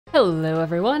Hello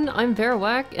everyone, I'm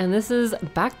Verawak, and this is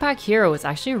Backpack Hero. It's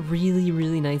actually a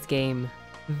really nice game.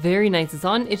 Very nice. It's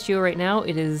on itch.io right now.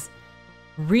 It is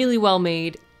really well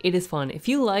made. It is fun. If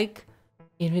you like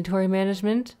inventory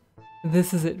management,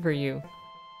 this is it for you.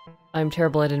 I'm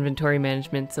terrible at inventory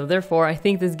management, so therefore I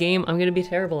think this game I'm gonna be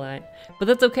terrible at. But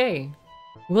that's okay.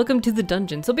 Welcome to the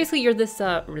dungeon. So basically you're this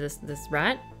this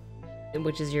rat,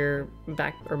 which is your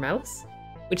mouse,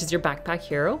 which is your backpack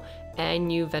hero,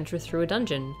 and you venture through a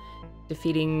dungeon,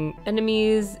 defeating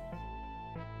enemies,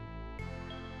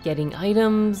 getting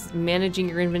items, managing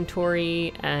your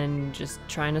inventory, and just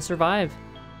trying to survive.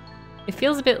 It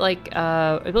feels a bit like,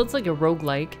 it looks like a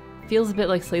roguelike. Feels a bit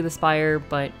like Slay the Spire,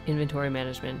 but inventory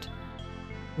management.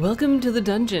 Welcome to the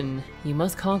dungeon. You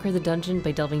must conquer the dungeon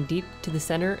by delving deep to the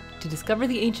center to discover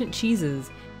the ancient cheeses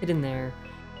hidden there.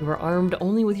 You are armed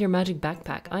only with your magic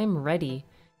backpack. I am ready.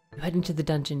 You head into the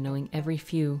dungeon knowing very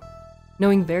few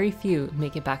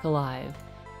make it back alive.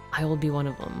 I will be one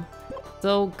of them.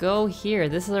 So go here.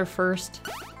 This is our first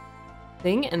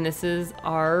thing, and this is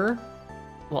our,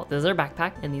 well, this is our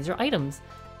backpack, and these are items.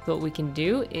 So what we can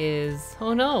do is,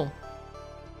 oh no,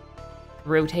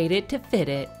 rotate it to fit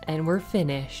it, and we're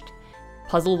finished.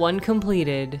 Puzzle 1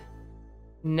 completed.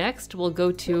 Next, we'll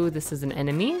go to, this is an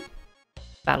enemy.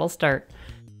 Battle start.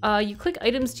 You click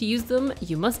items to use them.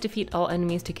 You must defeat all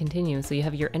enemies to continue. So you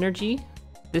have your energy.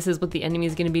 This is what the enemy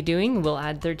is going to be doing. We'll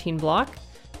add 13 block.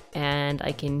 And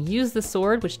I can use the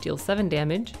sword, which deals 7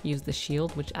 damage. Use the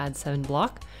shield, which adds 7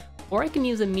 block. Or I can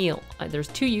use a meal. There's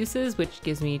 2 uses, which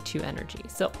gives me 2 energy.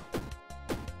 So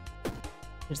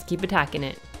just keep attacking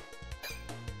it.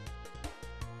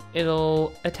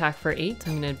 It'll attack for 8.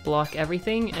 So I'm going to block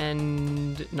everything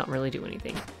and not really do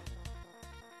anything.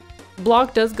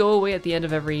 Block does go away at the end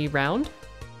of every round,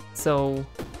 so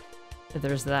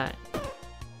there's that.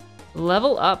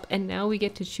 Level up, and now we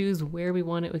get to choose where we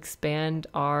want to expand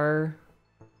our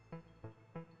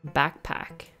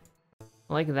backpack.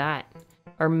 Like that.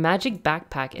 Our magic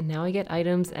backpack, and now I get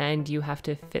items and you have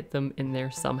to fit them in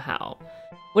there somehow.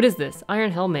 What is this?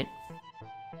 Iron helmet.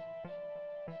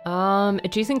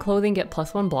 Adjacent clothing get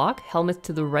 +1 block. Helmets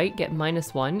to the right get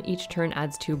 -1. Each turn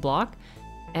adds 2 block.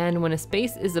 And when a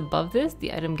space is above this,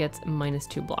 the item gets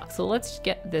 -2 blocks. So let's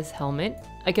get this helmet.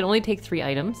 I can only take 3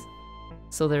 items.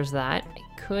 So there's that. I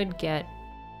could get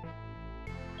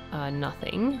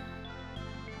nothing.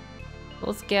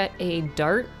 Let's get a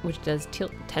dart, which does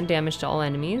 10 damage to all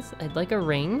enemies. I'd like a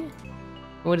ring.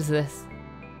 What is this?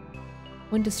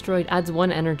 When destroyed, adds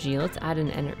 1 energy. Let's add an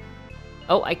energy.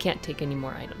 Oh, I can't take any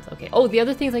more items. Okay. Oh, the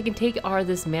other things I can take are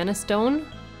this mana stone,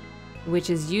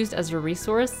 which is used as a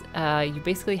resource. You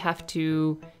basically have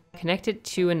to connect it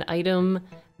to an item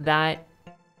that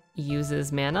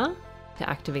uses mana to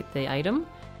activate the item,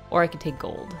 or I could take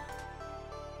gold.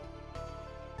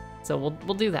 So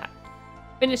we'll do that.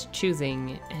 Finish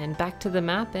choosing, and back to the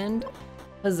map, and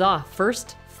huzzah,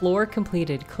 first floor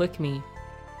completed. Click me.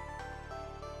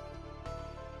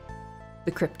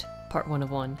 The Crypt, part 1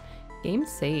 of 1. Game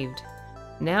saved.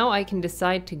 Now I can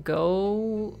decide to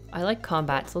go, I like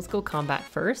combat, so let's go combat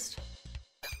first.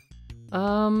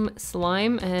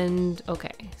 Slime and,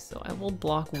 okay, so I will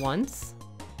block once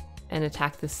and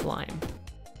attack this slime.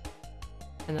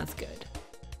 And that's good.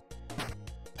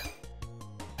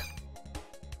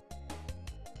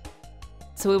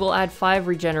 So we will add 5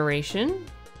 regeneration,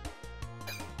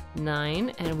 9,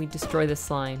 and we destroy the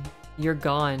slime. You're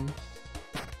gone.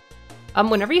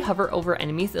 Whenever you hover over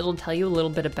enemies, it'll tell you a little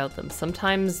bit about them.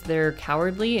 Sometimes they're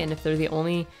cowardly, and if they're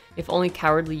if only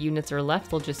cowardly units are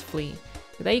left, they'll just flee.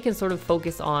 With that, you can sort of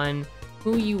focus on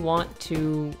who you want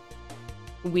to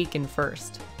weaken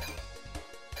first.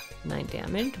 9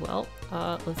 damage. Well,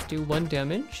 let's do 1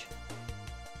 damage.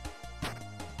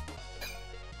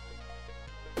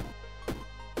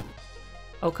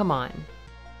 Oh, come on.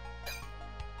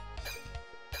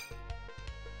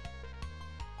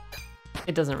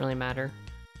 It doesn't really matter.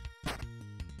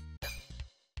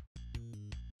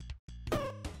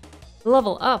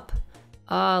 Level up.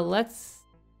 Let's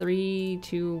 3,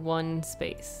 2, 1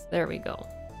 space. There we go.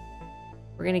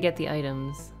 We're gonna get the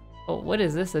items. Oh, what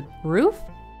is this? A roof?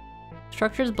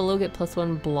 Structures below get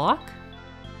 +1 block.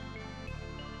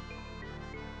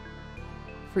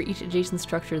 For each adjacent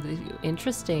structure,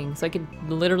 interesting. So I could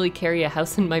literally carry a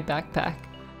house in my backpack.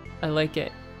 I like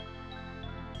it.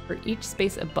 For each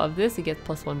space above this, it gets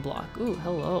 +1 block. Ooh,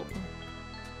 hello.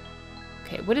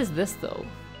 Okay, what is this though?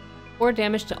 4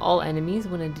 damage to all enemies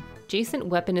when an adjacent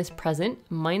weapon is present,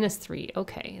 -3.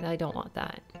 Okay, I don't want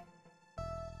that.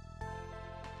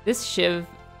 This shiv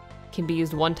can be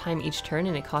used 1 time each turn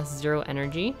and it costs 0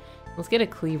 energy. Let's get a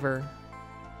cleaver.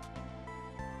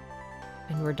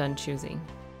 And we're done choosing.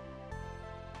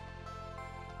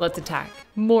 Let's attack.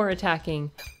 More attacking.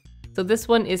 So this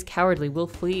one is cowardly. Will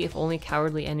flee if only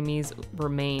cowardly enemies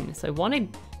remain. So I want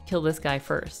to kill this guy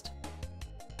first.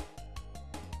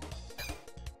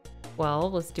 Well,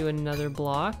 let's do another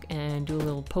block and do a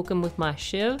little poke him with my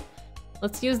shiv.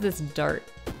 Let's use this dart.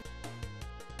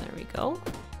 There we go.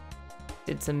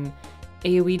 Did some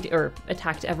AoE or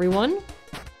attacked everyone.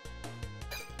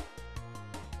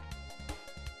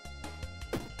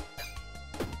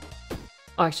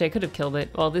 Oh, actually, I could have killed it.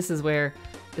 Well, this is where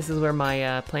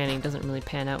my planning doesn't really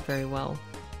pan out very well.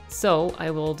 So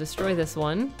I will destroy this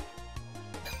one.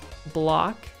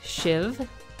 Block, shiv,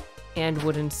 and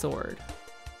wooden sword.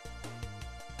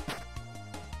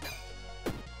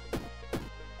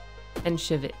 And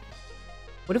shiv it.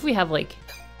 What if we have like...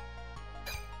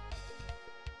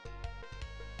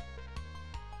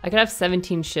 I could have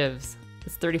 17 shivs.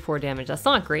 It's 34 damage. That's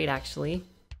not great, actually.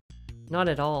 Not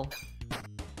at all.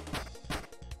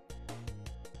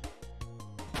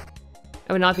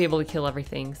 I would not be able to kill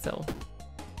everything, so...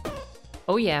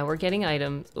 Oh yeah, we're getting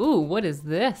items. Ooh, what is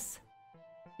this?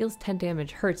 Deals 10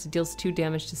 damage. Hurts. Deals 2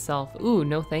 damage to self. Ooh,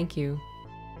 no thank you.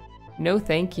 No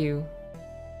thank you.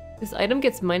 This item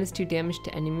gets -2 damage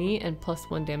to enemy and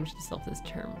 +1 damage to self this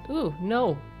turn. Ooh,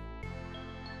 no.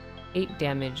 8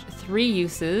 damage. 3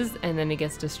 uses, and then it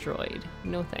gets destroyed.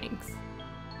 No thanks.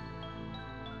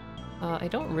 I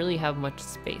don't really have much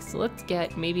space, so let's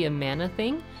get maybe a mana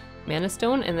thing. Mana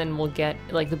stone, and then we'll get,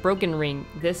 like, the broken ring.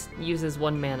 This uses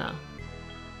 1 mana.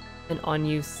 And on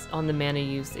the mana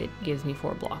use, it gives me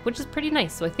 4 block, which is pretty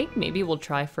nice. So I think maybe we'll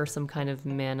try for some kind of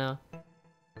mana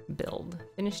build.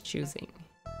 Finish choosing.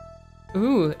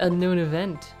 Ooh, unknown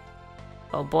event.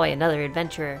 Oh boy, another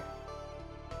adventurer.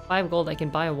 5 gold, I can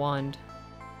buy a wand.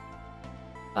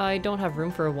 I don't have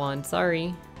room for a wand,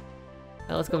 sorry.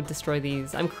 Now let's go destroy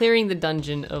these. I'm clearing the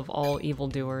dungeon of all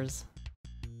evildoers.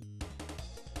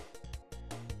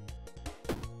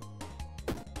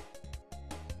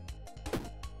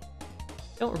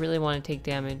 Don't really want to take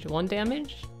damage. 1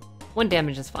 damage? 1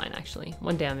 damage is fine, actually.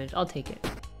 1 damage, I'll take it.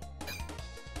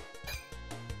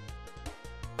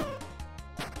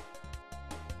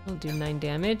 We'll do 9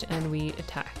 damage, and we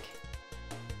attack.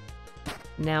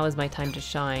 Now is my time to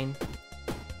shine.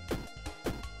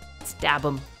 Stab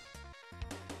him.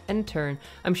 End turn.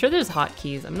 I'm sure there's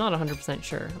hotkeys. I'm not 100%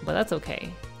 sure, but that's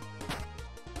okay.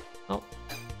 Oh.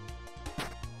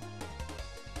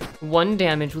 1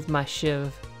 damage with my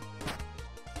shiv.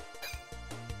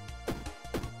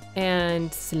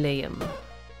 And slay him.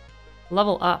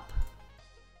 Level up.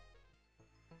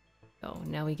 Oh,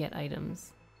 now we get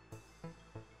items.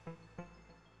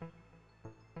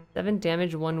 7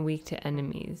 damage, 1 weak to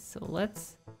enemies. So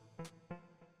let's...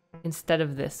 Instead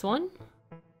of this one?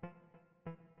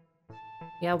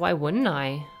 Yeah, why wouldn't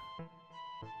I?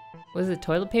 What is it,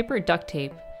 toilet paper or duct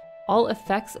tape? All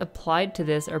effects applied to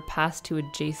this are passed to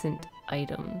adjacent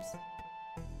items.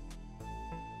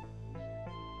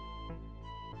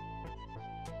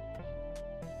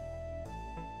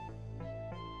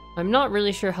 I'm not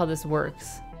really sure how this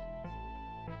works.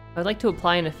 I'd like to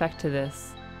apply an effect to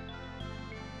this.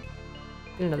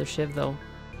 Get another shiv though.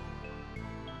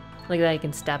 Like that I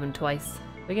can stab him twice.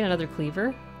 Do I get another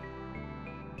cleaver?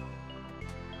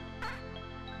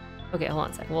 Okay, hold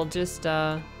on a sec. We'll just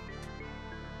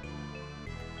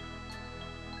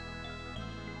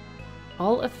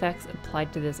all effects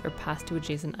applied to this are passed to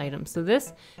adjacent items. So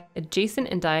this, adjacent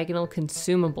and diagonal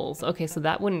consumables. Okay, so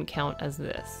that wouldn't count as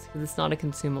this, because it's not a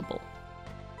consumable.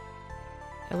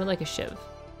 I would like a shiv.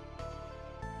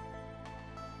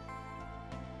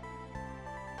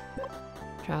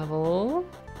 Travel.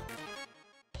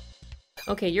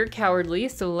 Okay, you're cowardly,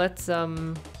 so let's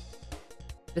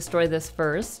destroy this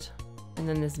first, and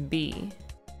then this B.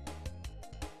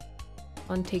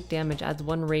 Untake damage adds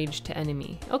 1 rage to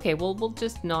enemy. Okay, well, we'll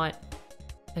just not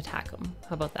attack him.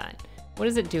 How about that? What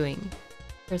is it doing?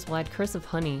 There's wide curse of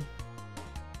honey.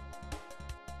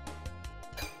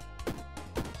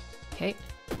 Okay.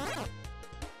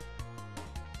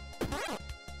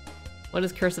 What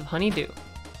does curse of honey do?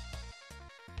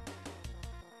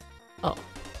 Oh.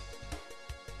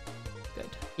 Good.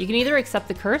 You can either accept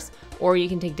the curse or you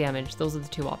can take damage. Those are the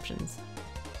 2 options.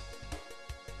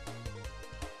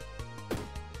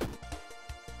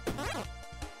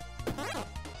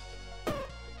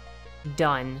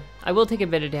 Done. I will take a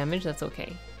bit of damage, that's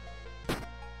okay.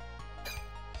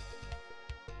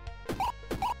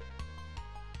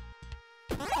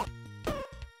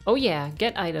 Oh yeah,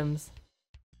 get items.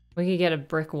 We could get a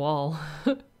brick wall.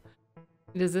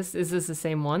 Is this the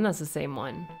same one? That's the same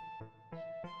one.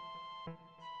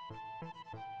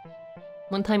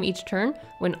 One time each turn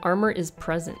when armor is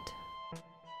present.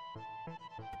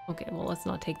 Okay, well, let's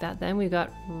not take that then. We've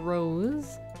got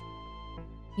Rose.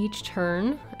 Each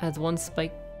turn adds 1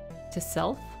 spike to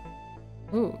self.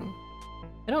 Ooh.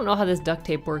 I don't know how this duct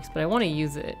tape works, but I want to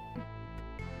use it.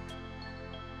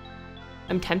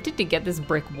 I'm tempted to get this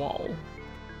brick wall.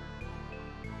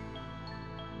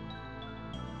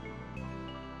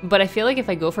 But I feel like if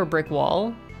I go for brick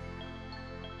wall,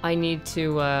 I need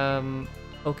to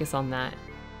focus on that.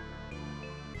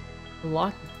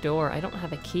 Locked door. I don't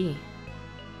have a key.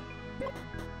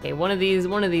 Okay, one of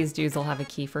these dudes will have a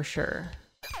key for sure.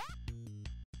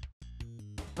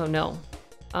 Oh no.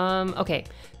 Okay.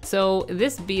 So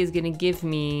this bee is gonna give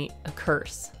me a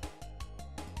curse.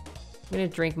 I'm gonna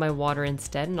drink my water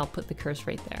instead, and I'll put the curse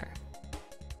right there.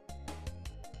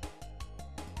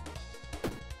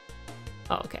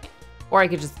 Oh, okay. Or I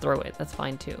could just throw it. That's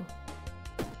fine too.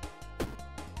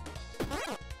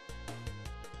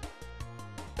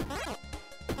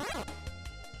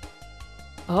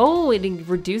 Oh, it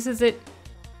reduces it.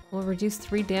 Will reduce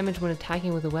 3 damage when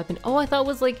attacking with a weapon. Oh, I thought it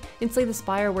was like Enslay the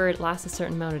Spire where it lasts a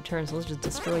certain amount of turns. So let's just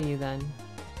destroy you then.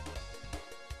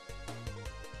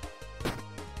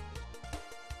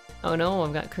 Oh no,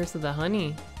 I've got Curse of the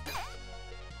Honey.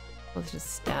 Let's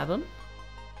just stab him.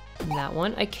 And that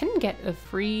one. I can get a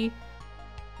free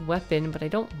weapon, but I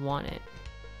don't want it.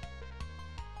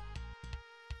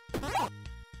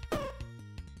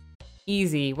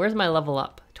 Easy. Where's my level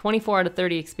up? 24 out of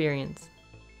 30 experience.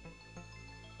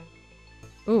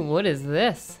 Ooh, what is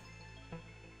this?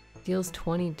 Deals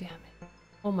 20 damage.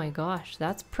 Oh my gosh,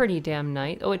 that's pretty damn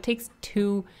nice. Oh, it takes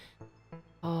 2...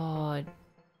 Oh...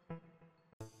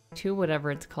 2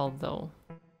 whatever it's called though.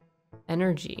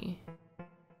 Energy.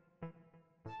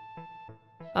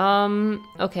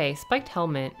 Okay, spiked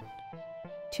helmet.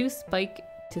 2 spike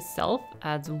to self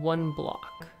adds 1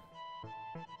 block.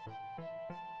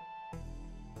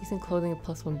 Decent clothing, a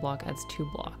 +1 block adds 2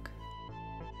 block.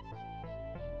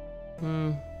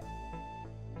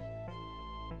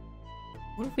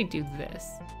 What if we do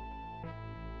this?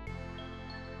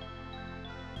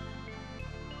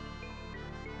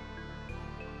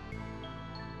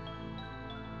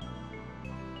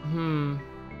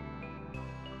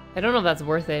 I don't know if that's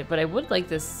worth it, but I would like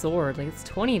this sword. Like, it's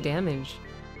 20 damage.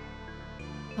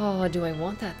 Oh, do I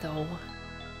want that though?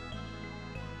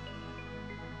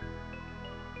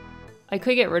 I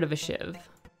could get rid of a shiv.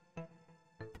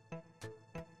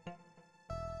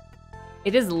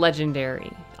 It is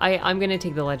legendary. I'm gonna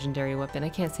take the legendary weapon. I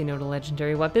can't say no to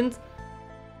legendary weapons.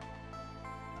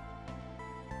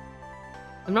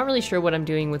 I'm not really sure what I'm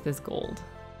doing with this gold.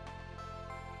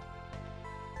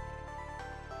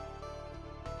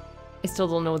 I still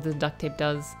don't know what this duct tape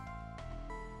does.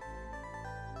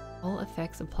 All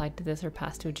effects applied to this are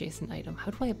passed to adjacent item.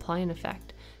 How do I apply an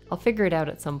effect? I'll figure it out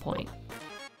at some point.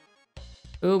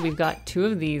 Ooh, we've got 2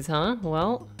 of these, huh?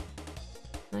 Well,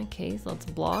 in that case, let's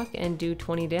block and do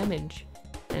 20 damage.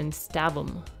 And stab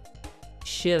them.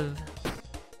 Shiv.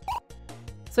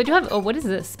 So I do have... Oh, what is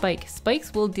this? Spike.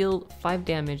 Spikes will deal 5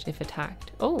 damage if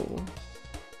attacked. Oh.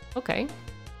 Okay.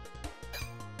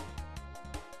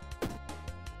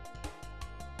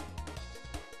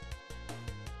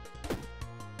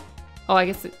 Oh, I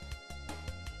guess it...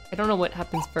 I don't know what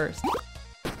happens first.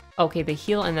 Okay, they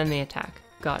heal and then they attack.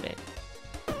 Got it.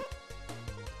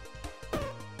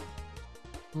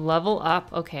 Level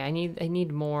up. Okay, I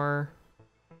need more.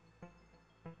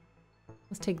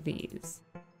 Let's take these.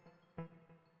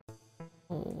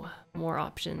 Oh, more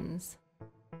options.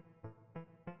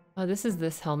 Oh, this is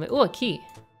this helmet. Oh, a key.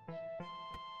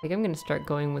 I think I'm gonna start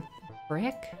going with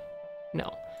brick.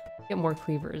 No, get more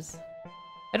cleavers.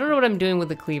 I don't know what I'm doing with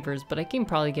the cleavers, but I can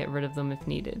probably get rid of them if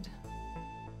needed.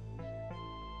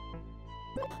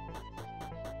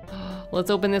 Let's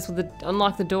open this with the...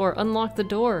 Unlock the door. Unlock the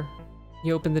door.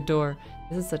 You open the door.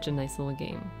 This is such a nice little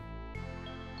game.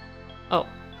 Oh.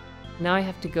 Now I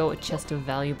have to go a chest of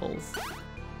valuables.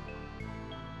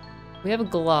 We have a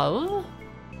glove.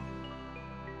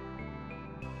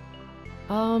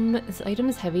 This item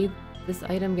is heavy. This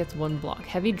item gets 1 block.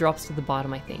 Heavy drops to the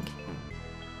bottom, I think.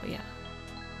 Oh yeah.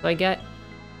 So I get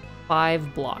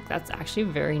 5 block. That's actually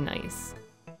very nice.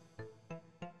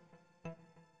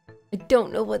 I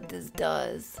don't know what this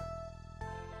does.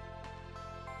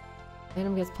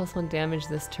 Item gets +1 damage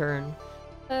this turn.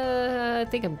 I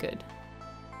think I'm good.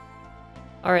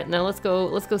 All right, now let's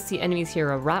go see enemies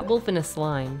here. A rat wolf and a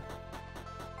slime.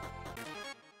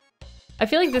 I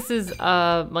feel like this is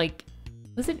like,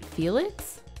 was it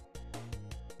Felix?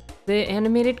 The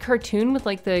animated cartoon with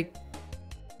like the...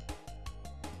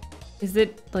 Is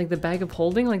it like the bag of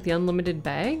holding, like the unlimited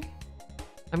bag?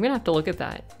 I'm gonna have to look at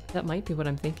that. That might be what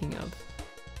I'm thinking of.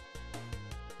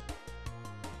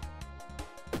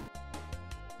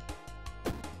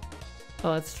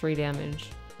 Oh, that's 3 damage.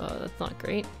 Oh, that's not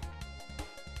great.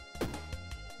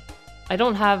 I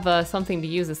don't have something to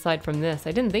use aside from this.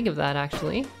 I didn't think of that,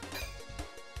 actually.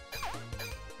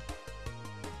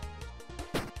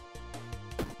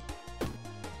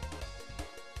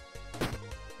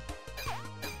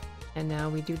 And now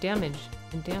we do damage,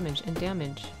 and damage, and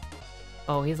damage.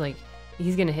 Oh, he's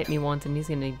gonna hit me once and he's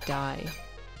gonna die.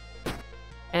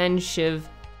 And Shiv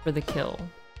for the kill.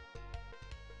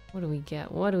 What do we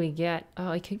get? What do we get? Oh,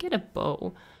 I could get a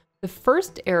bow. The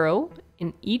first arrow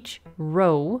in each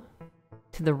row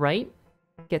to the right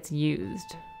gets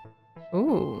used.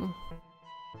 Ooh.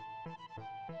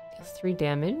 Deals 3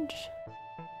 damage.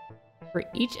 For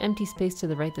each empty space to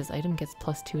the right, this item gets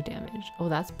 +2 damage. Oh,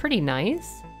 that's pretty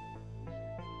nice.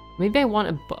 Maybe I want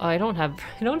a bow. I don't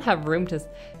have room to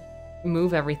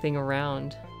move everything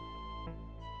around.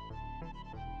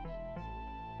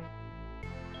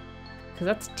 Because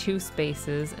that's 2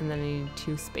 spaces, and then I need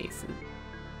 2 spaces.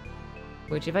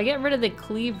 Which, if I get rid of the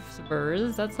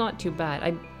cleavers, that's not too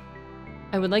bad.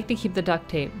 I would like to keep the duct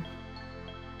tape.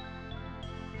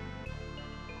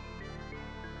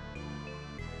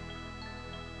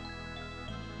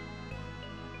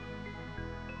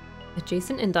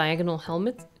 Adjacent and diagonal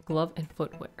helmets, glove, and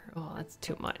footwear. Oh, that's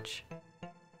too much.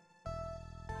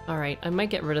 Alright, I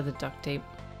might get rid of the duct tape.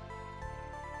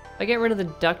 If I get rid of the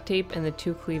duct tape and the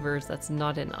 2 cleavers, that's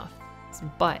not enough.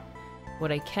 But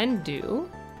what I can do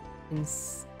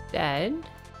instead...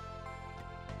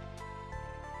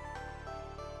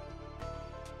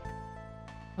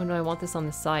 Oh no, I want this on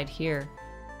the side here.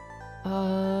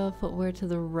 Footwear to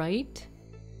the right.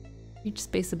 Each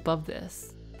space above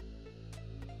this.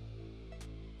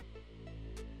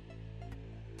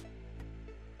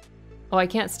 Oh, I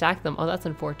can't stack them. Oh, that's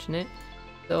unfortunate.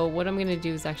 So what I'm gonna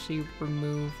do is actually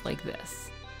remove like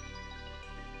this.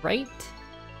 Right?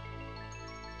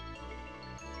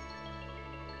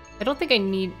 I don't think I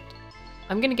need...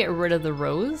 I'm gonna get rid of the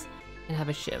rows and have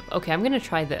a shiv. Okay, I'm gonna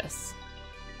try this.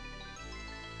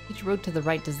 Each row to the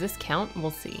right, does this count?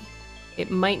 We'll see. It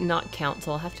might not count,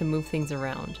 so I'll have to move things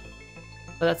around.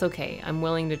 But that's okay, I'm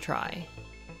willing to try.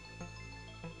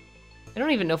 I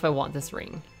don't even know if I want this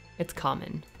ring. It's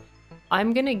common.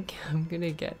 I'm gonna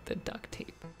get the duct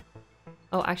tape.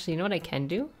 Oh, actually, you know what I can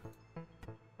do?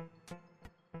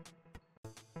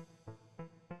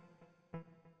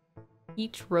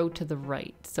 Each row to the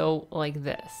right, so like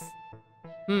this.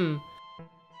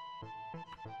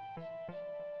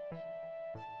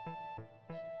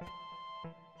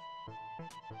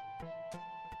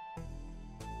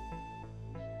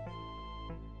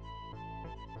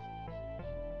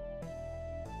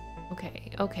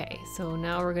 Okay, so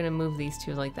now we're gonna move these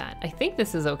 2 like that. I think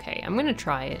this is okay. I'm gonna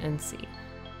try it and see.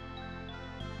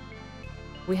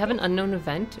 We have an unknown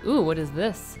event. Ooh, what is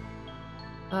this?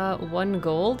 1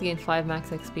 gold, gain 5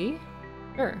 max XP?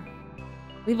 Sure.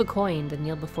 Leave a coin, then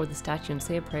kneel before the statue and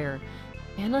say a prayer.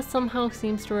 Anna somehow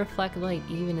seems to reflect light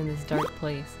even in this dark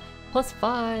place.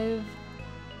 +5!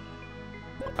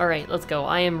 Alright, let's go.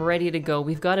 I am ready to go.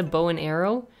 We've got a bow and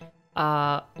arrow,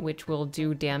 which will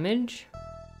do damage.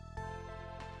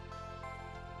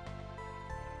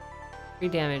 3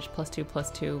 damage, +2,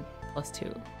 +2,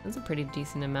 +2. That's a pretty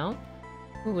decent amount.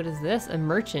 Ooh, what is this? A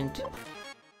merchant.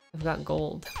 I've got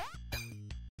gold.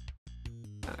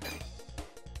 Alright.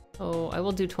 Oh, I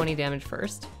will do 20 damage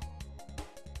first.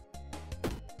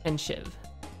 And shiv.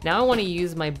 Now I want to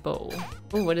use my bow.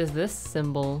 Ooh, what is this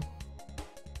symbol?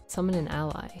 Summon an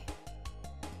ally.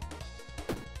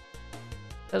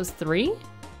 That was 3?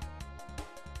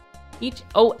 Each...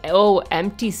 Oh,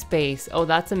 empty space. Oh,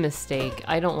 that's a mistake.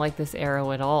 I don't like this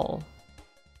arrow at all.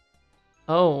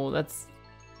 Oh, that's...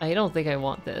 I don't think I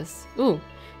want this. Ooh.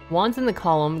 Wands in the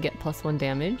column get +1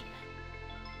 damage.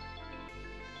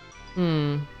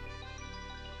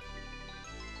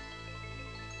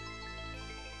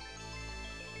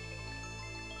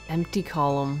 Empty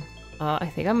column. I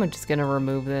think I'm just gonna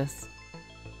remove this.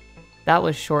 That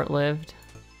was short-lived.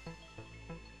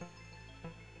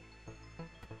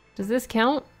 Does this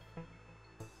count?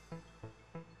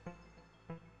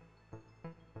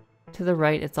 To the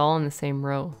right, it's all in the same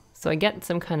row. So I get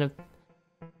some kind of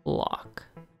block.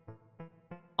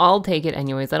 I'll take it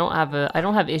anyways. I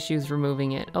don't have issues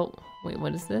removing it. Oh, wait,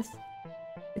 what is this?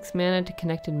 6 mana to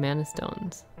connected mana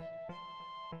stones.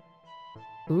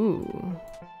 Ooh.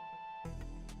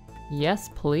 Yes,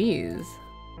 please.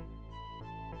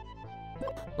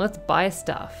 Let's buy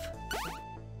stuff.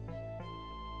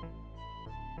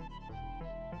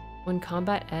 When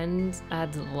combat ends,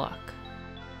 adds luck.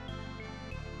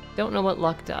 Don't know what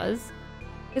luck does.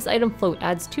 This item float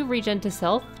adds 2 regen to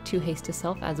self, 2 haste to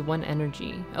self, adds 1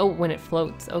 energy. Oh, when it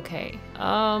floats. Okay.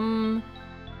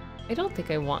 I don't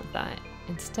think I want that.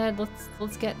 Instead,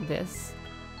 let's get this.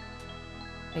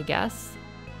 I guess.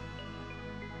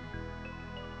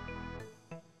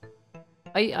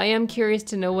 I am curious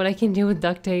to know what I can do with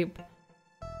duct tape.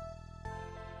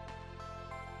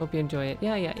 Hope you enjoy it.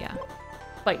 Yeah.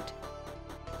 Fight.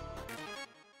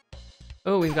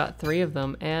 Oh, we've got 3 of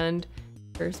them, and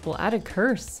curse. We'll add a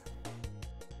curse.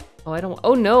 Oh, I don't.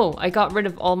 Oh no, I got rid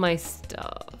of all my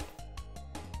stuff.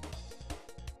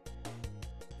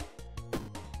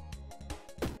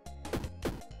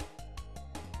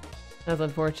 That's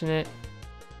unfortunate.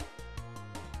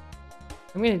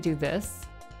 I'm gonna do this.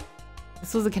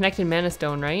 This was a connected mana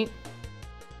stone, right?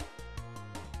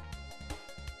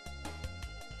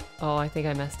 Oh, I think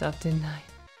I messed up, didn't I?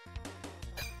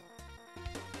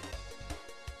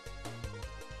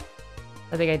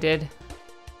 I think I did.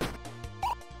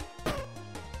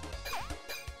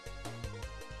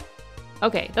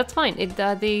 Okay, that's fine.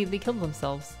 They killed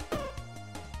themselves.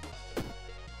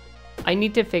 I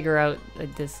need to figure out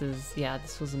that this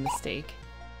was a mistake.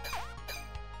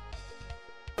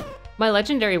 My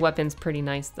legendary weapon's pretty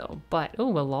nice though, but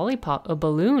oh, a lollipop, a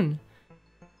balloon.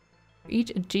 Each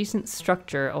adjacent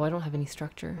structure. Oh, I don't have any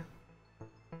structure.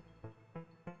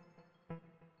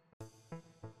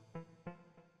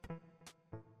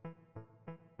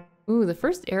 Ooh, the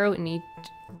first arrow in each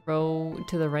row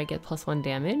to the right get +1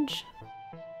 damage.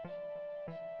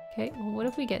 Okay, well, what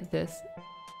if we get this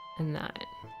and that?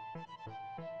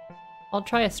 I'll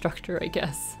try a structure, I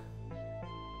guess.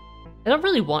 I don't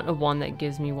really want a wand that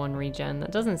gives me 1 regen.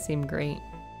 That doesn't seem great.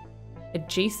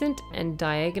 Adjacent and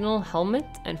diagonal helmet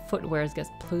and footwears gets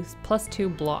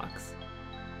 +2 blocks.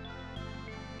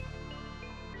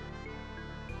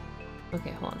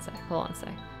 Okay, hold on a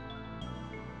sec.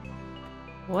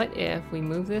 What if we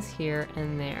move this here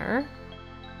and there?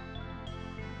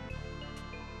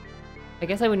 I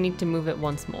guess I would need to move it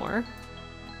once more.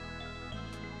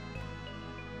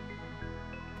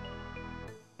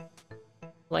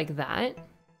 Like that.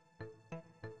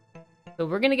 So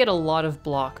we're gonna get a lot of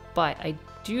block, but I'm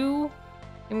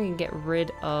gonna get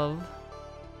rid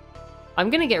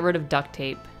of duct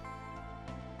tape.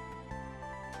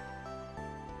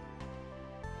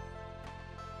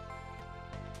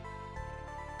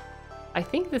 I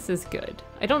think this is good.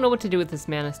 I don't know what to do with this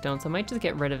mana stone, so I might just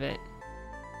get rid of it.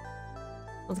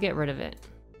 Let's get rid of it.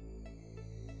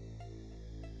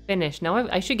 Finish. Now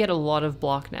I should get a lot of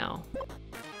block now.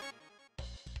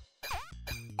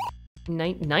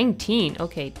 19.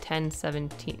 Okay, 10,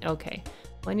 17. Okay.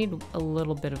 Well, I need a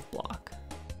little bit of block.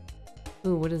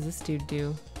 Ooh, what does this dude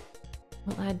do?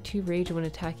 Will add 2 rage when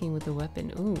attacking with a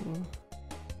weapon. Ooh.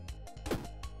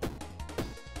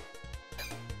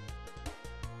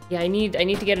 Yeah, I need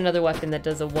to get another weapon that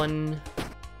does a 1.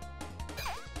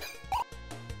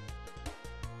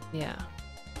 Yeah.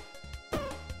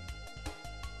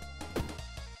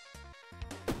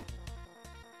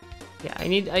 Yeah, I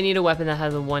need a weapon that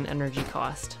has a 1 energy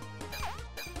cost.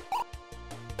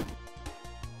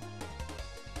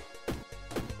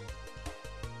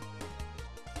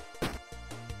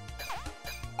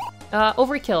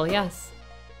 Overkill, yes.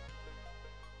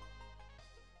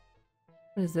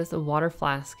 What is this? A water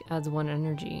flask adds 1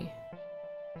 energy.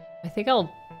 I think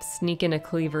I'll sneak in a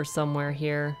cleaver somewhere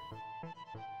here.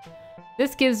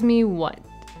 This gives me what?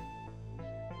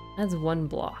 Adds 1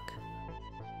 block.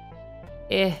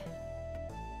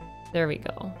 There we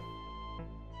go.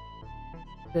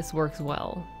 This works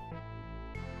well.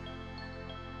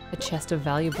 A chest of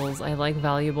valuables. I like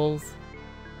valuables.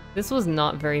 This was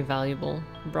not very valuable.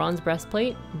 Bronze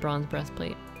breastplate. Bronze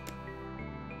breastplate.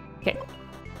 Okay.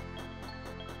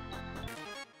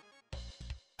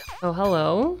 Oh,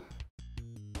 hello.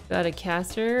 Got a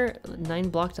caster. 9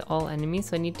 block to all enemies,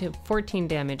 so I need to 14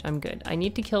 damage. I'm good. I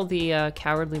need to kill the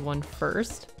cowardly one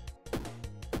first.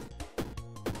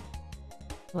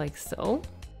 Like so.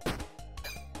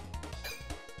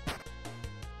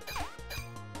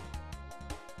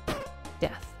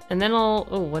 Death. And then I'll...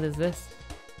 Oh, what is this?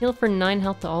 Heal for 9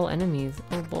 health to all enemies.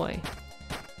 Oh boy.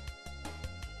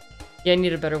 Yeah, I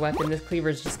need a better weapon. This cleaver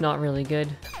is just not really good.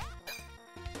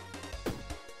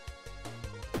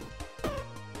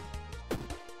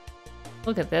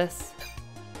 Look at this.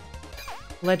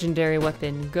 Legendary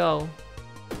weapon, go.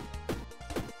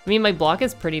 I mean, my block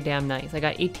is pretty damn nice. I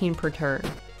got 18 per turn, so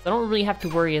I don't really have to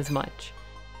worry as much.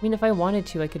 I mean, if I wanted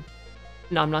to, I could...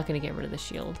 No, I'm not going to get rid of the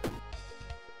shield.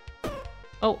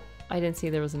 Oh, I didn't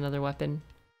see there was another weapon.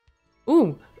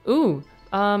 Ooh, ooh.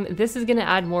 This is going to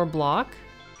add more block.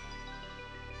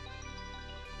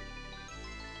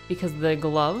 because of the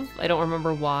glove. I don't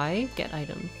remember why. Get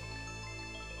items.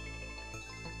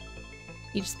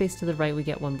 Each space to the right, we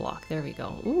get 1 block. There we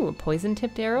go. Ooh, a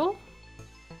poison-tipped arrow?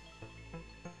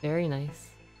 Very nice.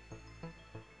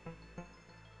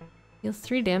 Deals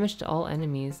 3 damage to all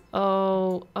enemies.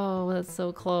 Oh, that's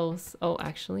so close. Oh,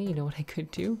 actually, you know what I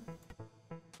could do?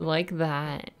 Like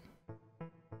that.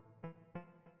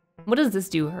 What does this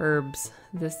do, herbs?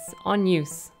 This, on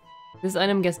use. This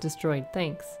item gets destroyed.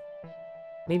 Thanks.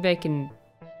 Maybe I can...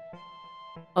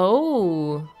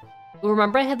 Oh!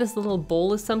 Remember I had this little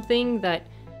bowl of something that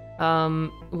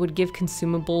would give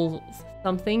consumable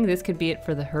something? This could be it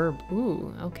for the herb.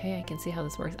 Ooh, okay, I can see how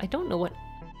this works. I don't know what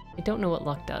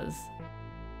luck does.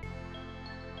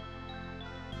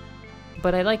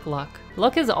 But I like luck.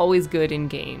 Luck is always good in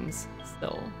games,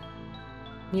 so...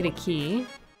 Need a key.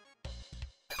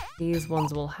 These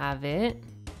ones will have it.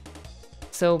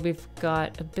 So we've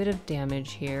got a bit of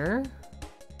damage here.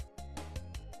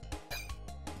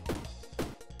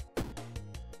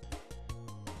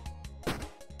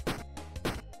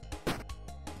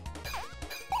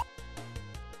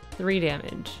 Three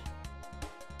damage.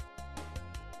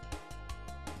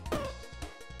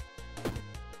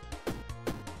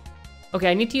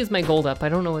 Okay, I need to use my gold up. I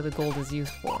don't know what the gold is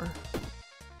used for.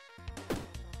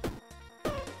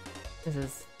 This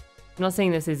is... I'm not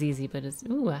saying this is easy, but it's...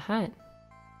 Ooh, a hat.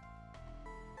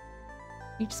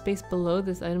 Each space below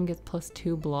this item gets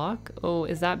 +2 block. Oh,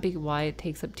 is that big why it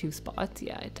takes up 2 spots?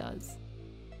 Yeah, it does.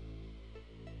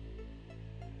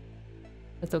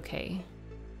 That's okay.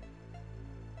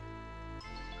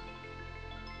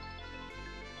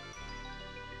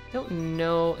 Don't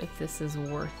know if this is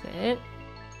worth it.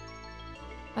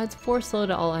 Adds 4 slow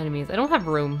to all enemies. I don't have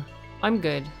room. I'm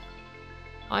good.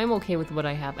 I'm okay with what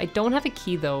I have. I don't have a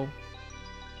key though.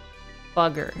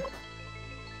 Bugger.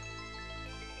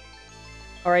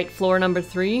 Alright, floor number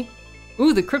 3.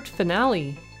 Ooh, the crypt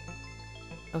finale.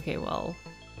 Okay, well.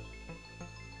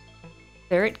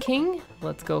 Ferret King?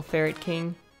 Let's go, Ferret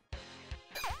King.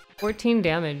 14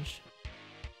 damage.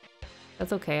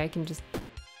 That's okay, I can just...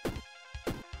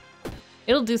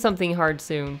 It'll do something hard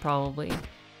soon, probably.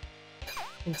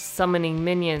 And summoning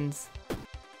minions.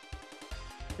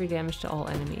 3 damage to all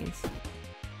enemies.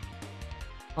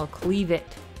 I'll cleave it.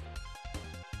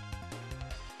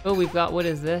 Oh, we've got, what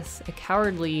is this? A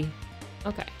cowardly...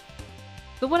 Okay.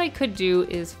 So what I could do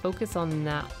is focus on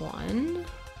that one.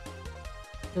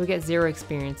 So we get 0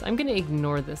 experience. I'm gonna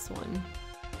ignore this one.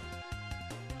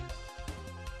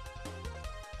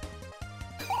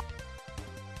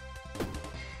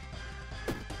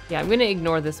 Yeah, I'm gonna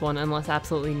ignore this one unless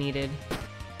absolutely needed.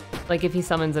 Like if he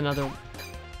summons another...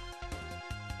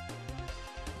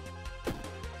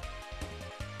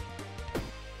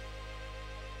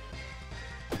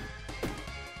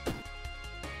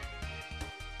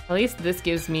 At least this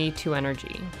gives me 2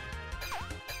 energy.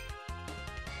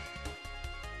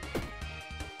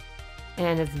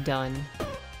 And it's done.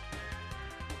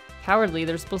 Cowardly,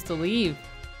 they're supposed to leave.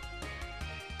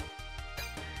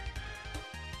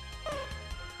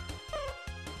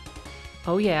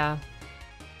 Oh yeah.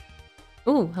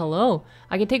 Ooh, hello.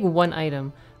 I can take 1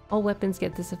 item. All weapons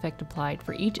get this effect applied.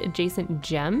 For each adjacent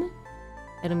gem,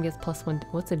 item gets +1.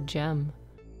 What's a gem?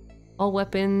 All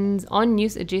weapons, on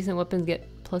use, adjacent weapons get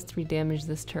 +3 damage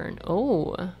this turn.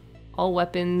 Oh. All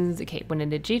weapons, okay, when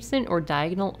an adjacent or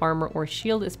diagonal armor or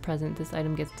shield is present, this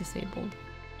item gets disabled.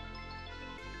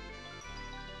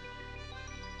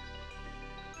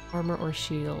 Armor or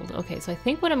shield. Okay, so I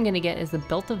think what I'm gonna get is the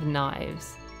Belt of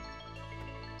Knives.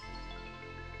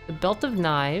 The Belt of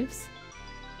Knives,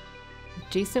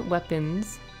 adjacent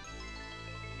weapons,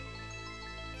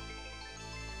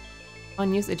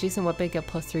 on use, adjacent weapon get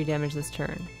 +3 damage this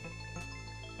turn.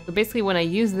 So basically when I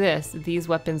use this, these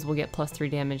weapons will get +3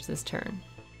 damage this turn.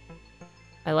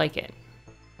 I like it.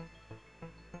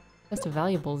 Best of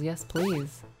valuables, yes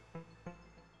please.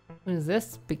 What is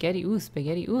this? Spaghetti, ooh,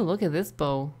 spaghetti, ooh, look at this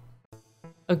bow.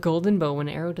 A golden bow, when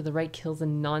an arrow to the right kills a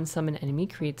non-summon enemy,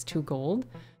 creates 2 gold.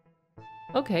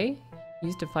 Okay,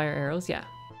 used to fire arrows, yeah.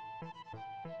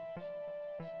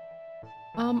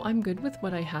 I'm good with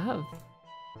what I have.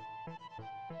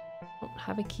 Don't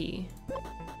have a key.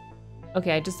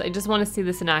 Okay, I just want to see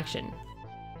this in action.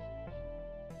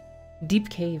 Deep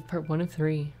Cave, part 1 of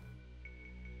 3.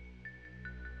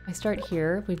 I start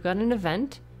here. We've got an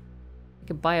event. I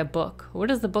could buy a book. What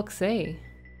does the book say?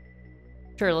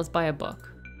 Sure, let's buy a book.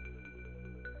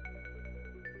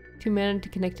 2 mana to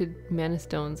connected mana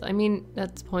stones. I mean,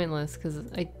 that's pointless because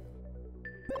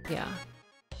yeah.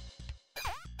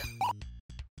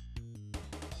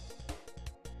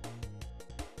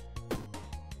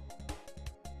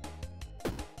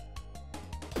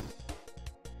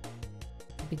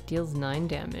 It deals 9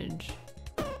 damage.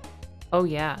 Oh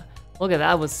yeah. Look at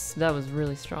that, that was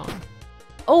really strong.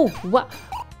 Oh, what?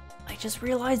 I just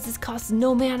realized this costs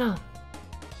no mana.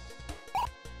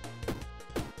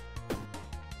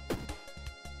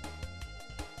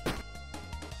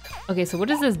 Okay, so what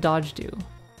does this dodge do?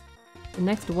 The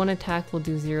next one attack will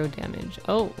do 0 damage.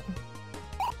 Oh.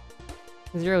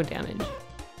 0 damage.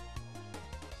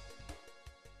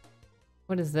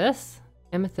 What is this?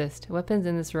 Amethyst. Weapons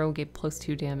in this row get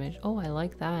 +2 damage. Oh, I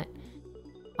like that.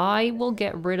 I will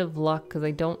get rid of luck because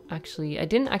I didn't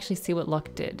actually see what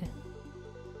luck did.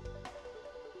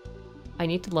 I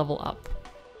need to level up.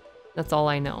 That's all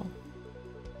I know.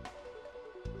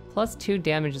 +2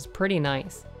 damage is pretty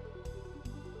nice.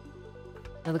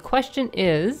 Now the question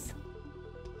is,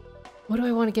 what do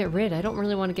I want to get rid? I don't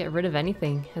really want to get rid of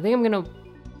anything. I think I'm gonna,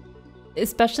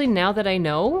 especially now that I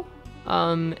know,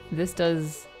 this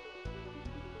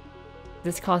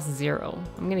costs 0.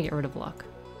 I'm gonna get rid of luck.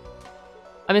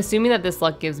 I'm assuming that this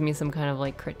luck gives me some kind of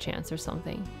like crit chance or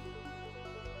something.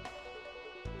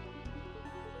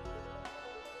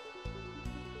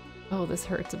 Oh, this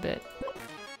hurts a bit.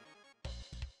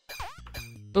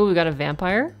 Oh, we got a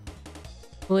vampire.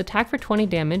 Will attack for 20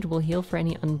 damage, will heal for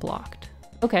any unblocked.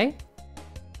 Okay.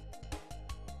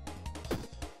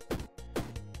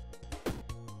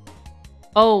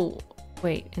 Oh,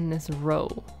 wait, in this row.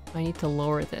 I need to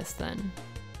lower this then.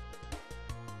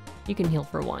 You can heal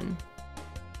for 1.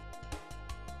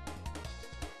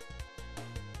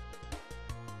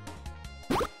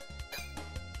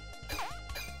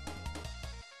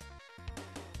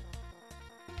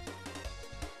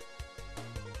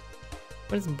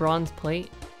 What is bronze plate?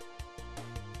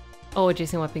 Oh,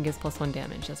 adjacent weapon gives +1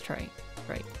 damage. That's right.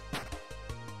 Right.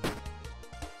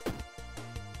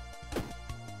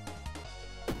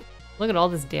 Look at all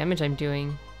this damage I'm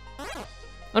doing.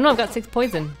 Oh no, I've got 6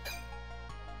 poison.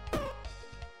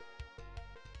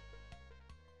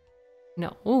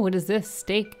 No. Oh, what is this?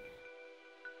 Steak.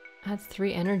 Adds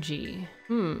 3 energy.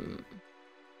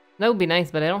 That would be nice,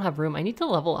 but I don't have room. I need to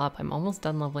level up. I'm almost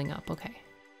done leveling up. Okay.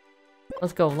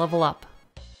 Let's go. Level up.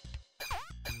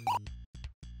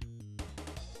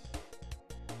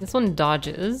 This one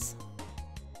dodges.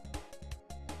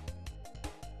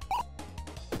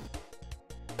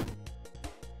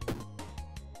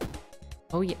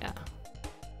 Oh yeah.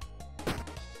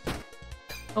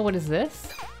 Oh, what is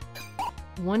this?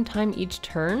 1 time each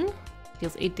turn?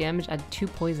 Deals 8 damage, add 2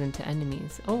 poison to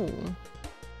enemies. Oh.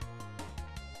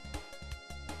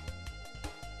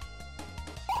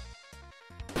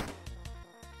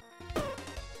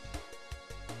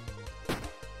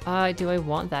 Do I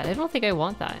want that? I don't think I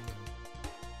want that.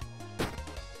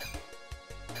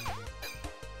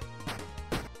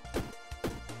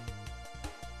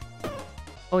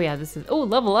 Oh yeah, this is... Oh,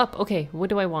 level up! Okay, what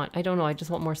do I want? I don't know, I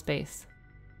just want more space.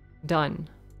 Done.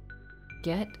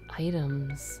 Get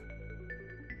items.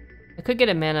 I could get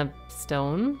a mana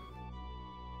stone.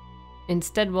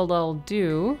 Instead, what I'll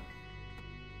do...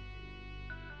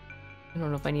 I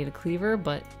don't know if I need a cleaver,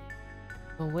 but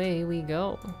away we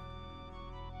go.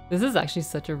 This is actually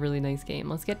such a really nice game.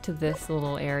 Let's get to this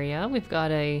little area. We've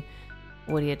got a...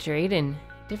 What are you trading?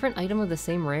 Different item of the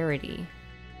same rarity.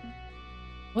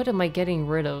 What am I getting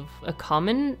rid of? A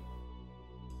common?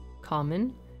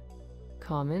 Common?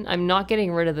 Common? I'm not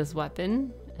getting rid of this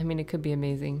weapon. I mean, it could be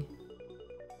amazing.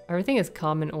 Everything is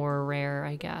common or rare,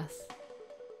 I guess.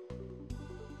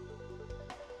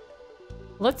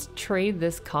 Let's trade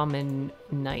this common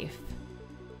knife.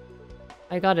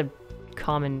 I got a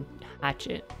common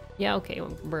hatchet. Yeah, okay,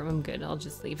 I'm good. I'll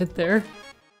just leave it there.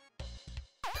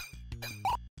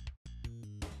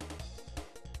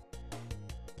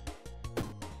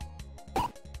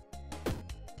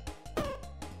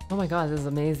 Oh my god, this is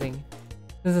amazing.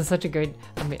 This is such a good...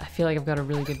 I mean, I feel like I've got a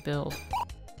really good build.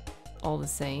 All the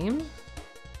same.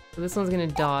 So this one's gonna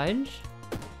dodge.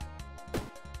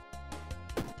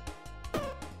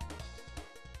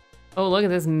 Oh, look at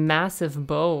this massive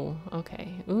bow.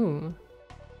 Okay, ooh.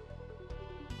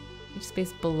 Each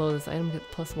space below this item gets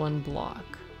 +1 block.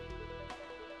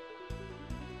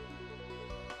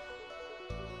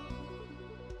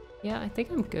 Yeah, I think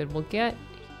I'm good. We'll get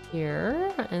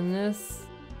here, and this...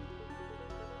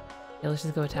 Yeah, let's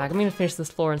just go attack. I'm gonna finish this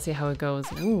floor and see how it goes.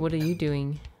 Ooh, what are you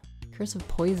doing? Curse of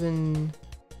poison.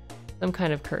 Some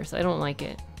kind of curse. I don't like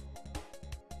it.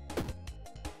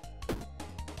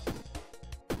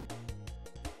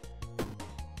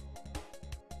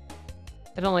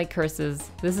 I don't like curses.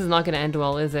 This is not gonna end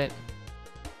well, is it?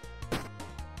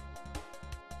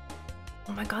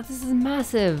 Oh my god, this is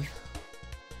massive!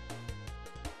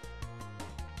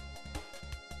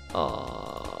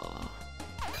 Oh.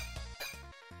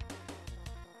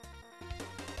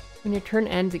 When your turn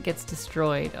ends, it gets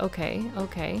destroyed. Okay,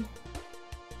 okay.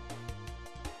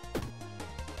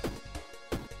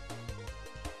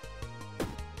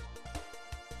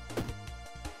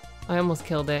 I almost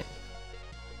killed it.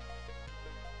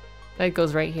 That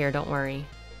goes right here, don't worry.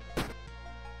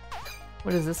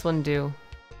 What does this one do?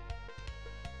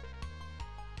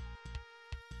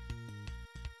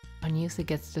 On use, it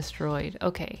gets destroyed.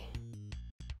 Okay.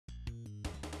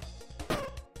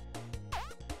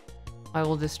 I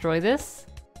will destroy this.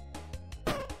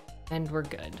 And we're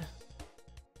good.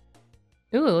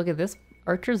 Ooh, look at this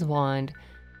archer's wand.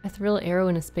 A thrill arrow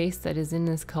in a space that is in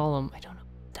this column. I don't know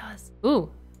what it does.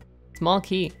 Ooh, small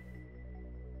key.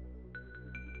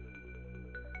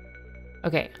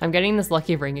 Okay, I'm getting this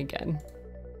lucky ring again.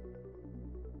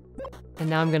 And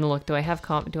now I'm gonna look. Do I have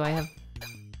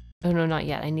Oh no, not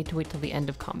yet. I need to wait till the end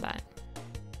of combat.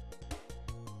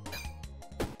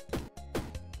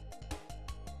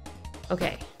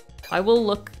 Okay, I will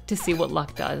look to see what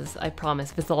luck does, I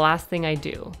promise, if it's the last thing I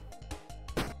do.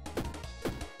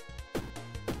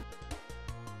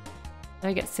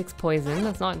 I get 6 poison,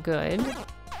 that's not good.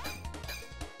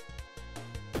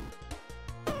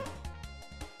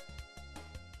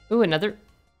 Ooh, another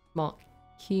small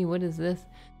key, what is this?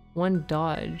 1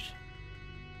 dodge.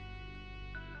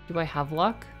 Do I have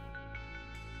luck?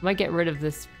 I might get rid of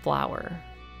this flower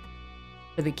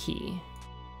for the key.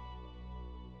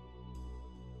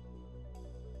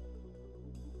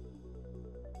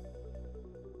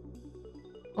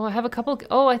 Oh, I have a couple.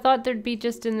 Oh, I thought there'd be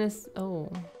just in this.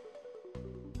 Oh.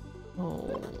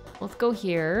 Oh, let's go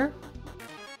here.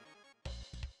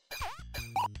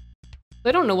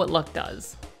 I don't know what luck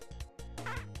does.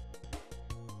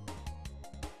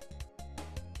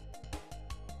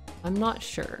 I'm not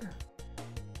sure.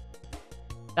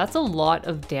 That's a lot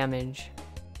of damage.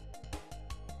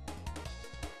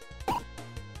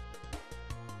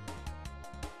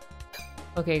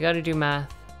 Okay, gotta do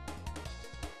math.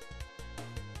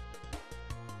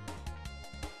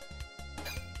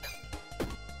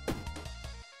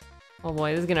 Oh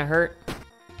boy, this is gonna hurt.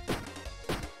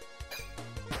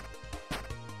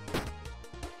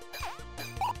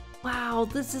 Wow,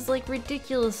 this is like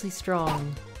ridiculously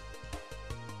strong.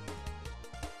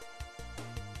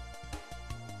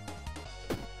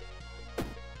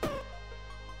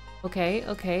 Okay,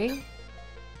 okay.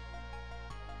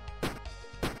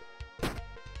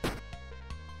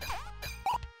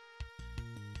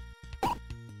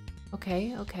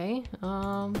 Okay, okay.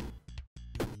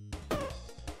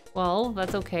 Well,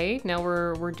 that's okay. Now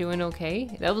we're doing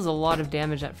okay. That was a lot of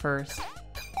damage at first.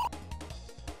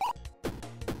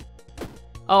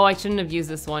 Oh, I shouldn't have used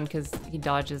this one because he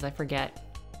dodges, I forget.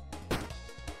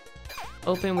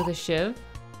 Open with a shiv.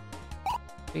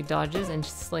 He dodges and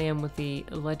slay him with the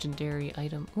legendary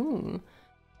item. Ooh,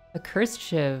 a cursed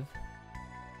shiv.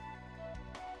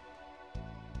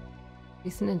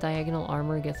 Decent and diagonal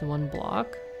armor gets 1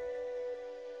 block.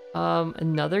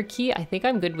 Another key? I think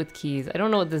I'm good with keys. I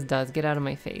don't know what this does. Get out of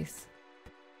my face.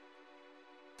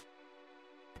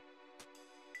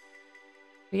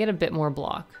 We get a bit more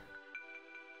block.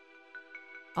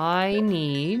 I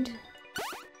need...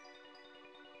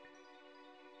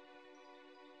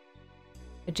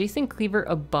 Adjacent cleaver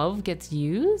above gets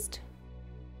used?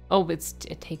 Oh,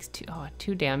 it takes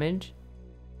 2 damage.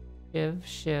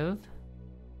 Shiv.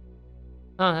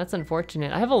 Oh, that's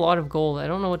unfortunate. I have a lot of gold. I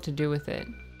don't know what to do with it.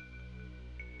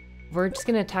 We're just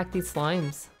gonna attack these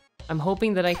slimes. I'm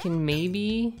hoping that I can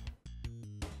maybe...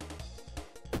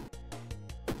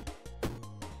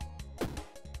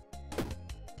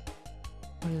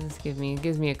 What does this give me? It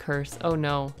gives me a curse. Oh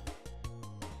no.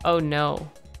 Oh no.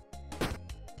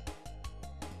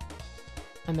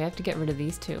 I may have to get rid of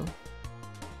these 2.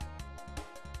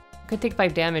 I could take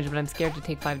 5 damage, but I'm scared to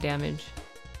take 5 damage.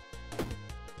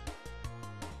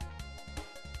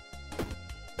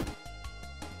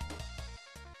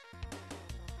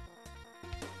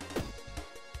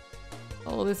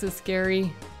 Oh, this is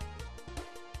scary.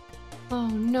 Oh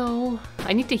no.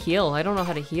 I need to heal. I don't know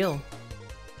how to heal.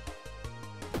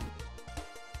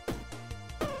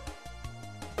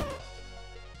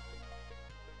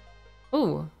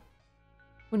 Ooh.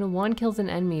 When a wand kills an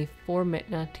enemy, 4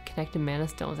 mana to connect to mana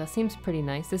stones. That seems pretty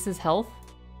nice. This is health.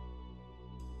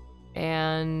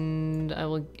 And I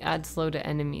will add slow to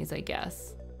enemies, I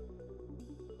guess.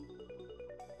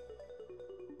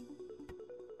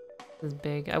 This is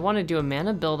big. I want to do a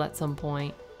mana build at some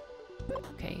point.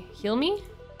 Okay, heal me?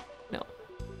 No.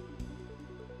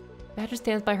 Badger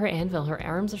stands by her anvil. Her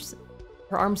arms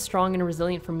strong and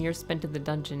resilient from years spent in the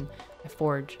dungeon. I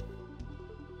forge.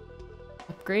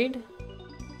 Upgrade?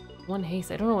 1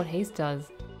 haste. I don't know what haste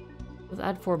does. Let's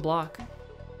add 4 block.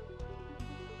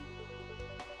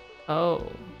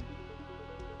 Oh.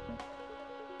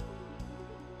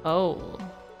 Oh.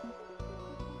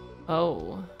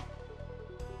 Oh.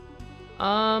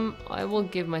 I will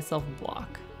give myself a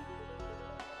block.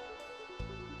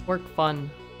 Work fun.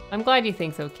 I'm glad you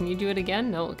think so. Can you do it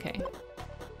again? No? Okay.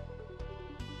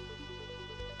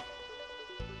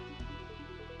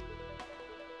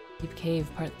 Deep Cave,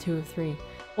 part 2 of 3.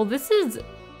 Well, this is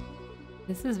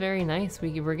very nice.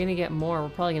 We're gonna get more. We're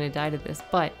probably gonna die to this,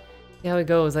 but see how it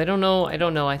goes. I don't know.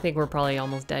 I think we're probably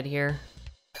almost dead here.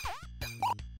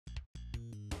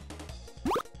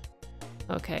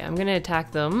 Okay, I'm gonna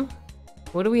attack them.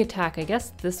 What do we attack? I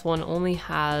guess this one only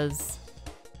has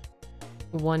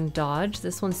one dodge.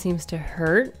 This one seems to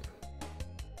hurt.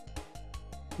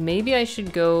 Maybe I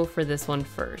should go for this one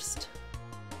first.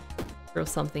 Throw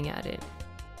something at it.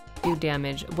 Do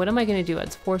damage. What am I gonna do?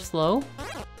 It's 4 slow?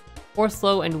 4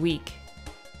 slow and weak.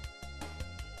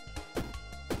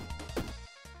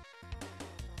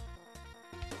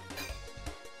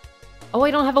 Oh,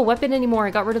 I don't have a weapon anymore. I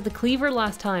got rid of the cleaver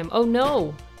last time. Oh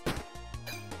no!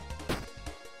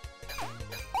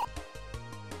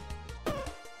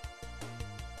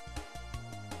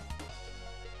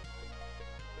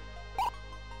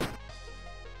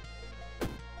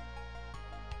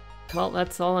 Well,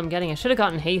 that's all I'm getting. I should have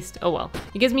gotten haste. Oh well.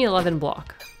 It gives me 11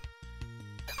 block.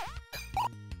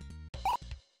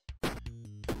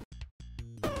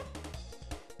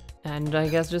 And I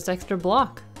guess just extra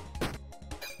block.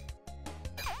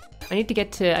 I need to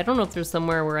get to... I don't know if there's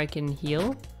somewhere where I can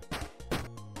heal.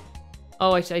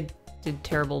 Oh, I did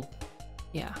terrible.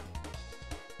 Yeah.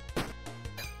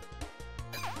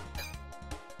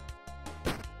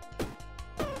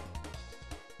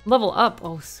 Level up.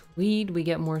 Oh, sweet. We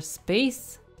get more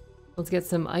space. Let's get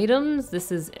some items.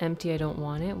 This is empty. I don't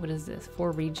want it. What is this?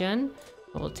 4 regen.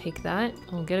 I will take that.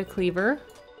 I'll get a cleaver.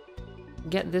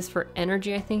 Get this for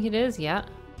energy, I think it is. Yeah.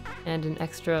 And an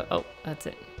extra... Oh, that's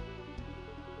it.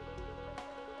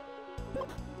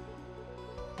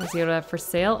 Let's see what I have for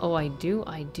sale. Oh, I do.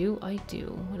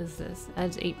 What is this?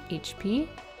 Adds 8 HP.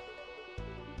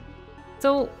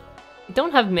 So, I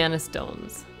don't have mana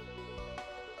stones.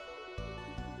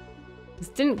 This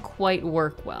didn't quite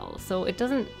work well, so it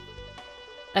doesn't...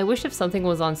 I wish if something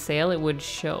was on sale, it would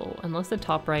show, unless the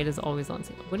top right is always on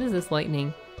sale. What is this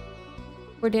lightning?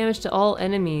 4 damage to all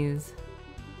enemies.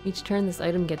 Each turn this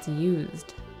item gets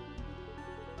used.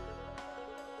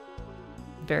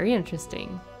 Very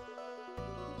interesting.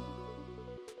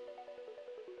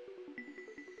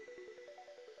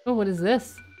 Oh, what is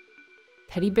this?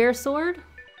 Teddy bear sword?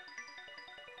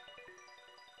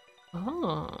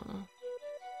 Oh.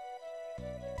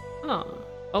 Oh.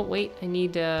 Oh, wait, I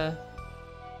need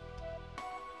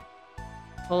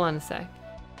hold on a sec.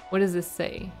 What does this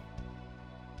say?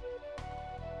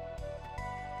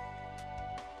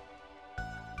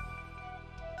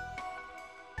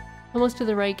 Almost to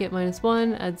the right, get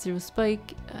 -1, add 0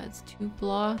 spike, adds 2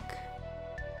 block.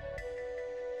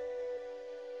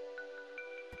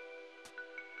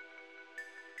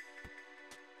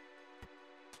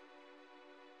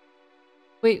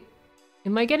 Wait,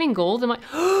 am I getting gold? Am I...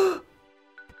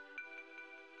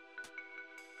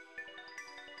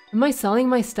 Am I selling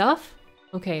my stuff?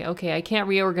 Okay, okay, I can't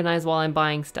reorganize while I'm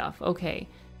buying stuff. Okay,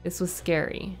 this was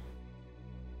scary.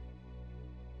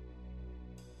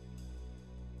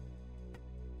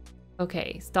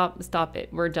 Okay, stop it.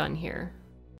 We're done here.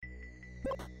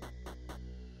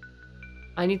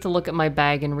 I need to look at my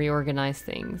bag and reorganize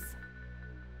things.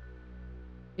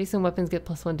 Adjacent weapons get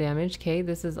 +1 damage. Okay,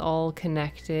 this is all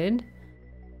connected.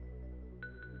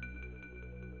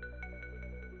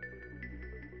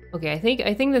 Okay, I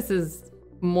think this is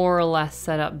more or less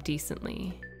set up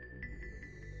decently.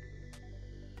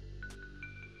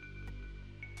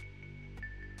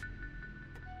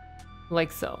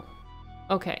 Like so.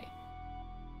 Okay.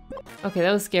 Okay,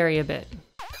 that was scary a bit.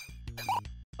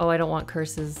 Oh, I don't want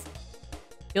curses.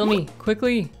 Kill me,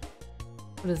 quickly!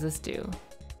 What does this do?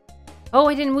 Oh,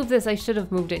 I didn't move this. I should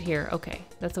have moved it here. Okay,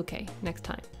 that's okay. Next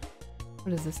time.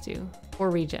 What does this do? 4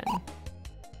 regen.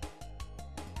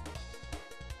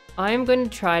 I'm going to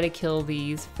try to kill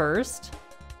these first.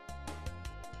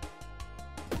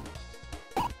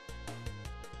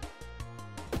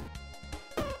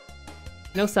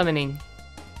 No summoning.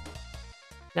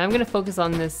 Now I'm going to focus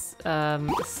on this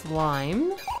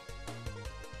slime.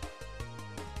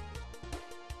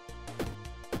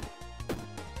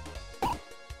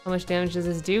 How much damage does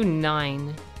this do?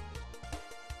 9.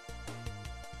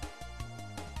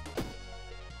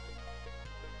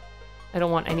 I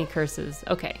don't want any curses.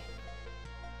 Okay.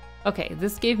 Okay,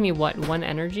 this gave me what? 1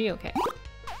 energy? Okay.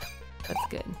 That's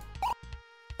good.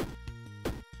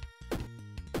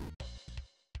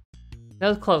 That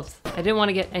was close. I didn't want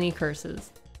to get any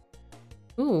curses.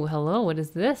 Ooh, hello, what is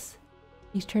this?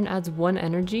 Each turn adds 1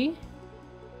 energy.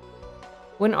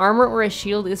 When armor or a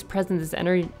shield is present, this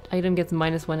item gets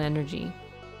 -1 energy.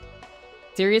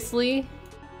 Seriously?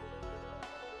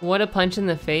 What a punch in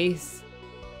the face.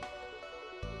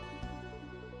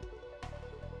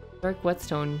 Dark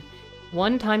Whetstone.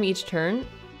 1 time each turn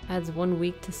adds 1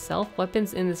 weak to self.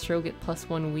 Weapons in this row get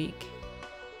 +1 weak.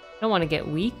 I don't want to get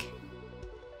weak.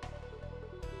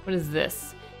 What is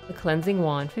this? The Cleansing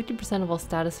Wand. 50% of all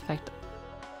status effect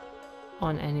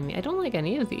on enemy. I don't like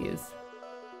any of these.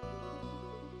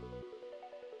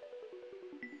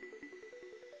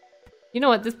 You know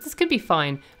what? This could be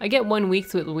fine. I get 1 weak,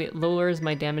 so it lowers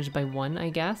my damage by 1, I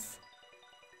guess.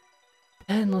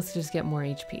 And let's just get more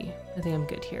HP. I think I'm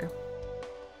good here.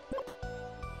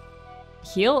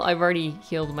 Heal? I've already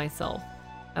healed myself.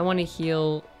 I want to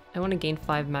heal. I want to gain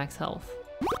 5 max health.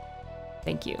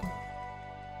 Thank you.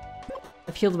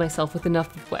 I've healed myself with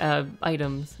enough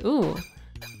items. Ooh.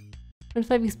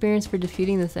 25 experience for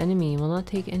defeating this enemy. Will not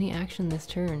take any action this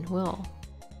turn. Will.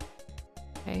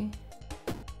 Okay.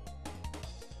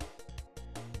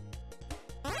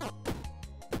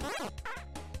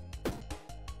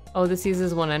 Oh, this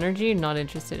uses 1 energy? Not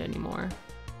interested anymore.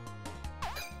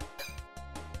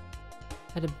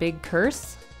 Had a big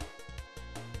curse?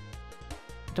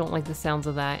 Don't like the sounds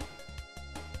of that.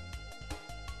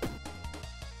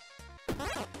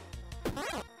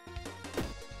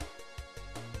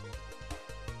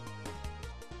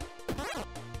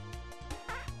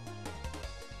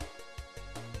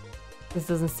 This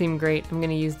doesn't seem great. I'm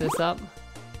gonna use this up.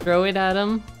 Throw it at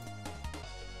him.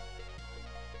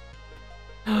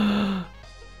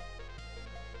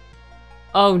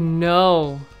 Oh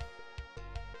no.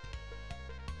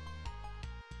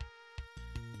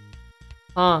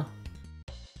 Huh.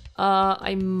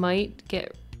 I might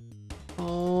get...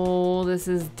 Oh, this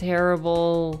is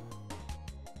terrible.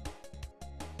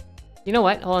 You know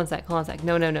what? Hold on a sec, hold on a sec.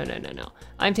 No.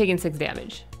 I'm taking 6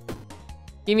 damage.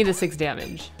 Give me the 6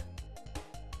 damage.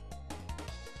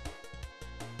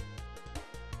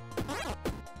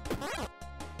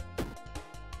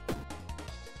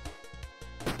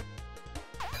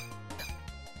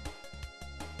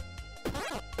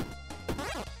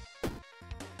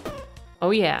 Oh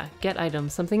yeah, get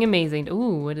items. Something amazing.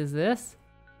 Ooh, what is this?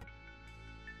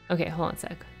 Okay, hold on a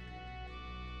sec.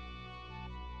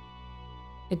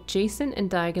 Adjacent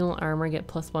and diagonal armor get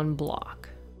 +1 block.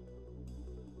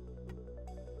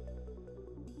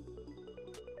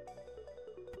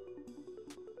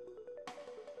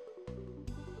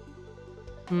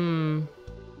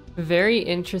 Very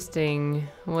interesting.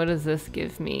 What does this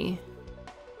give me?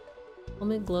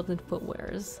 Helmet, gloves, and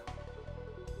footwears.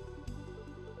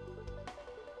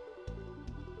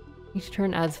 Each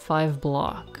turn adds 5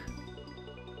 block.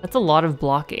 That's a lot of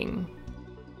blocking.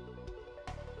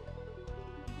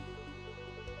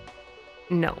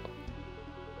 No.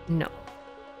 No.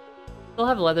 Still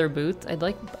have leather boots. I'd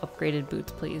like upgraded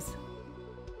boots, please.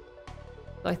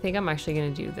 So I think I'm actually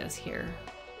gonna do this here.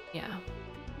 Yeah.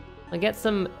 I'll get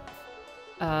some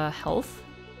health.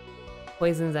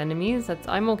 Poisons enemies.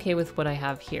 I'm okay with what I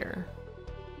have here.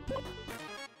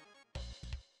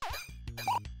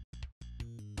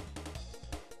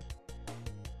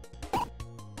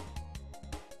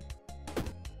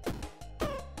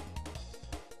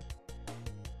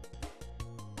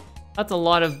 That's a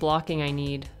lot of blocking I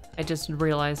need. I just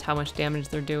realized how much damage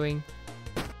they're doing.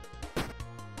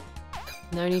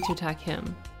 Now I need to attack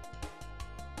him.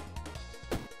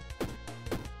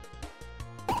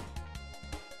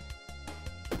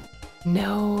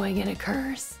 No, I get a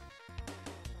curse.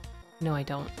 No, I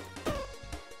don't.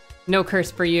 No curse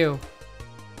for you.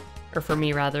 Or for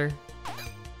me, rather.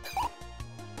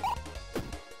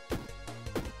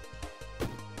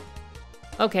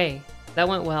 Okay, that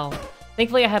went well.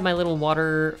 Thankfully, I had my little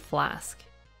water flask.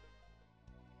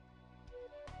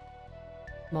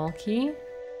 Small key?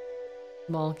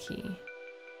 Small key.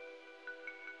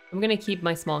 I'm gonna keep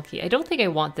my small key. I don't think I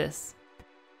want this.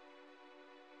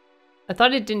 I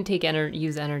thought it didn't take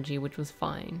use energy, which was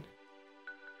fine.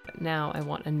 But now I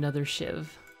want another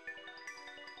shiv.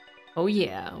 Oh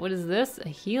yeah, what is this? A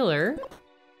healer?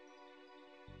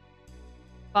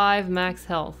 5 max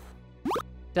health.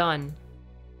 Done.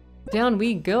 Down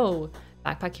we go.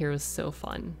 Backpack Hero is so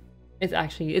fun.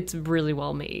 It's really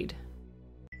well made.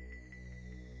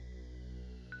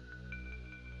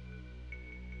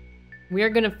 We are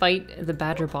gonna fight the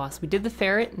badger boss. We did the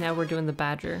ferret, now we're doing the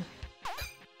badger.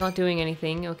 Not doing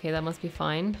anything. Okay, that must be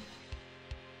fine.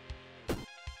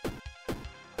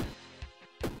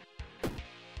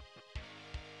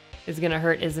 It's gonna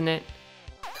hurt, isn't it?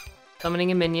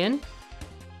 Summoning a minion.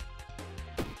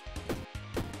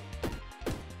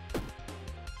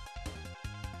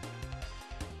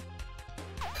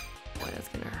 Boy, that's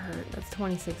gonna hurt. That's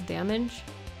 26 damage.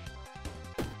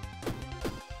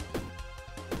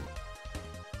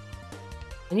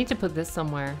 I need to put this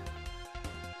somewhere.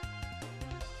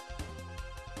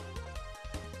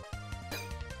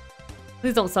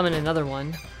 Please don't summon another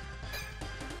one.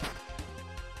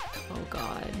 Oh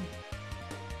god.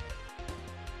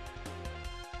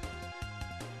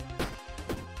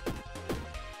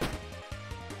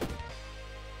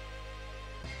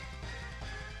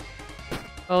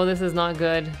 Oh, this is not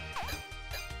good.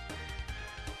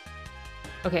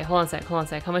 Okay, hold on a sec, hold on a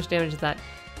sec. How much damage is that?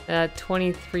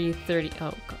 23, 30.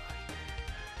 Oh god.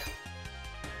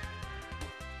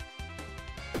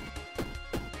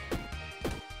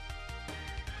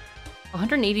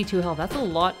 $182 health. That's a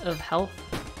lot of health.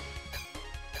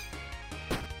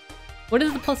 What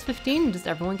is the plus 15? Just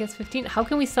everyone gets 15? How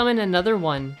can we summon another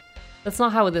one? That's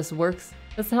not how this works.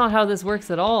 That's not how this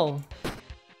works at all.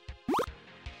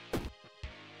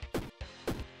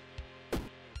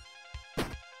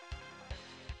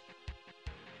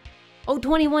 Oh,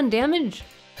 21 damage?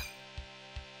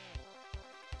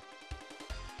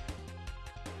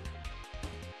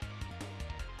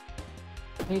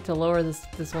 I need to lower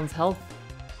this one's health.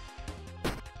 I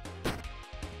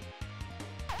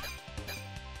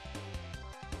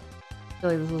feel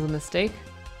like this was a mistake.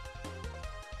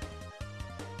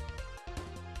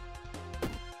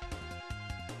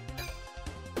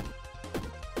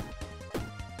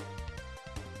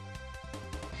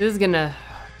 This is gonna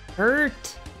hurt.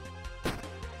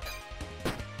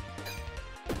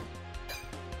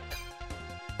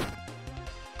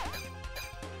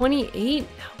 $28?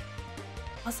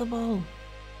 Possible.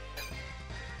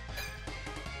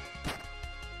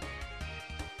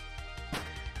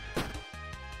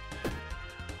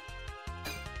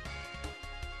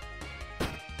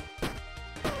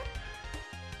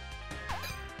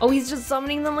 Oh, he's just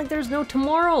summoning them like there's no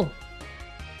tomorrow.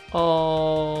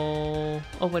 Oh,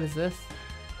 what is this?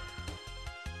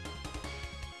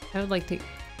 I would like to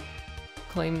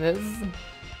claim this.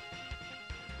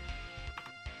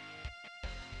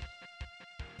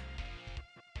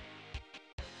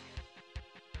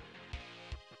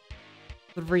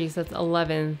 Three, so that's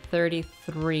 11,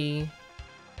 33.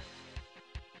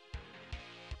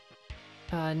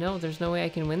 No, there's no way I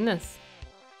can win this.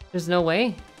 There's no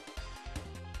way.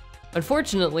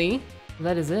 Unfortunately,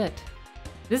 that is it.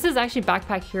 This is actually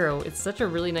Backpack Hero. It's such a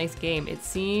really nice game. It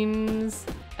seems...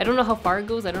 I don't know how far it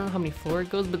goes. I don't know how many floors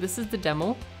it goes, but this is the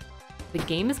demo. The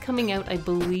game is coming out, I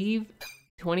believe,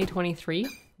 2023,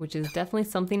 which is definitely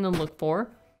something to look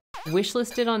for.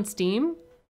 Wishlisted on Steam.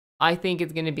 I think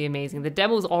it's going to be amazing. The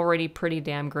demo is already pretty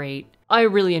damn great. I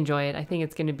really enjoy it. I think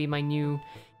it's going to be my new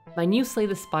Slay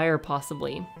the Spire,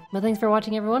 possibly. But thanks for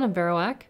watching, everyone. I'm Veroac.